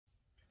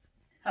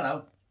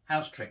Hello,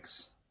 how's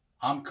tricks?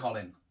 I'm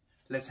Colin.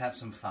 Let's have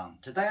some fun.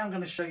 Today I'm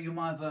going to show you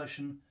my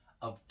version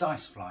of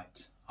dice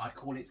flight. I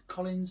call it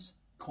Colin's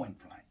coin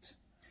flight.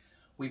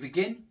 We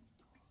begin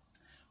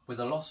with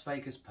a Las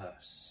Vegas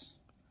purse.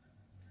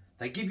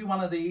 They give you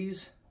one of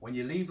these when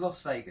you leave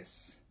Las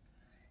Vegas.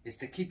 It's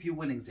to keep your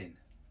winnings in.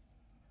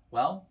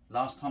 Well,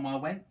 last time I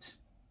went,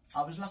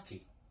 I was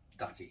lucky,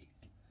 ducky.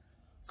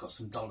 Got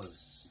some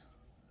dollars.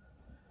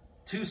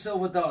 2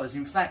 silver dollars.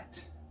 In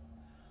fact,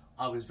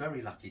 I was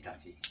very lucky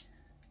ducky.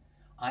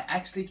 I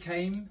actually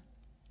came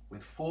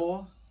with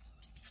 4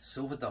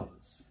 silver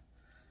dollars.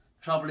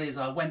 Trouble is,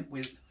 I went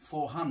with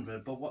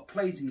 400, but what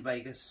plays in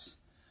Vegas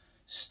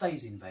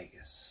stays in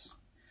Vegas.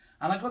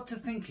 And I got to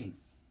thinking,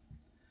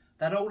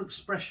 that old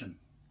expression,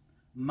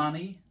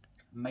 money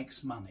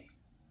makes money.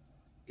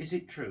 Is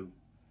it true?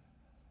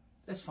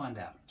 Let's find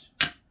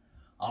out.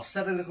 I'll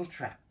set a little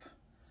trap.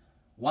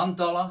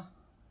 $1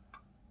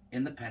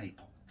 in the penny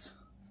pot.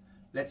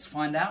 Let's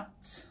find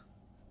out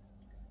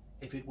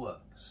if it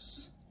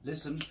works.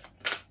 Listen.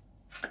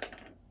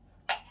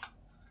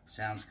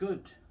 Sounds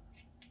good.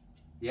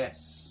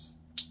 Yes.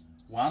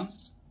 1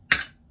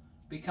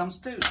 becomes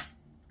 2.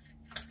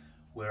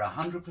 We're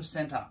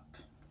 100% up.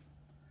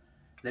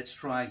 Let's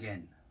try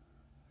again.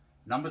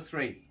 Number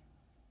 3.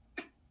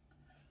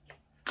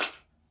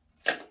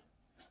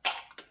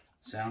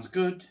 Sounds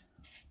good.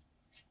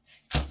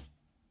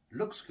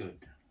 Looks good.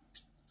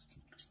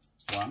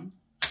 1,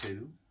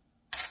 2,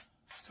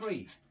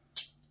 3.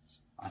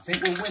 I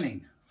think we're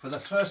winning for the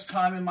first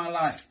time in my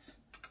life.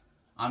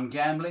 I'm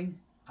gambling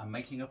and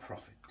making a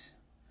profit.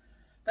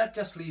 That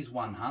just leaves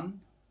 1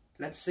 hun.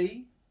 Let's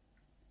see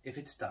if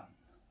it's done.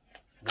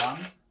 1,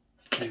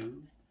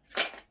 2,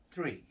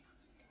 3.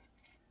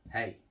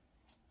 Hey,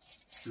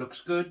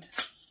 looks good.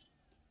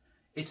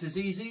 It's as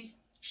easy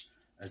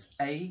as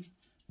A,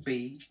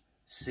 B,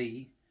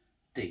 C,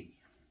 D.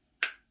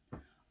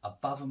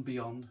 Above and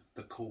beyond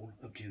the call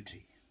of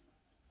duty.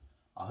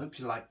 I hope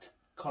you liked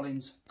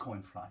Colin's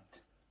coin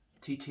flight.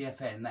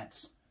 TTFN,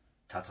 that's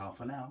ta-ta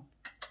for now.